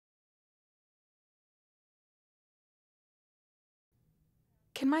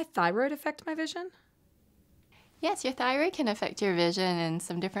Can my thyroid affect my vision? Yes, your thyroid can affect your vision in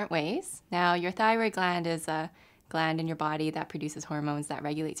some different ways. Now, your thyroid gland is a gland in your body that produces hormones that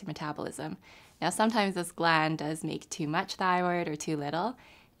regulates your metabolism. Now, sometimes this gland does make too much thyroid or too little.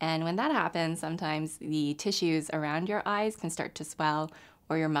 And when that happens, sometimes the tissues around your eyes can start to swell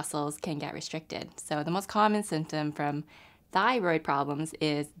or your muscles can get restricted. So the most common symptom from thyroid problems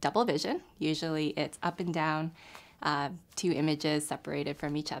is double vision. Usually it's up and down, two images separated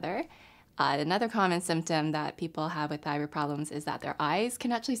from each other. Another common symptom that people have with thyroid problems is that their eyes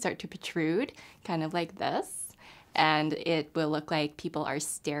can actually start to protrude, kind of like this. And it will look like people are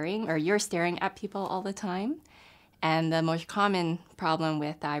staring, or you're staring at people all the time. And the most common problem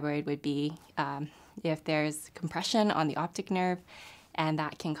with thyroid would be if there's compression on the optic nerve, and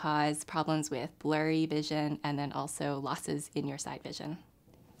that can cause problems with blurry vision and then also losses in your side vision.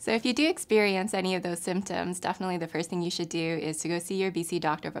 So if you do experience any of those symptoms, definitely the first thing you should do is to go see your BC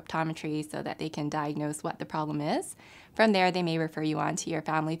doctor of optometry so that they can diagnose what the problem is. From there, they may refer you on to your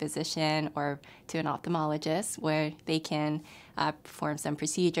family physician or to an ophthalmologist where they can perform some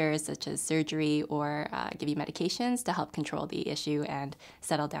procedures such as surgery or give you medications to help control the issue and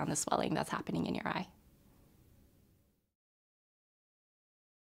settle down the swelling that's happening in your eye.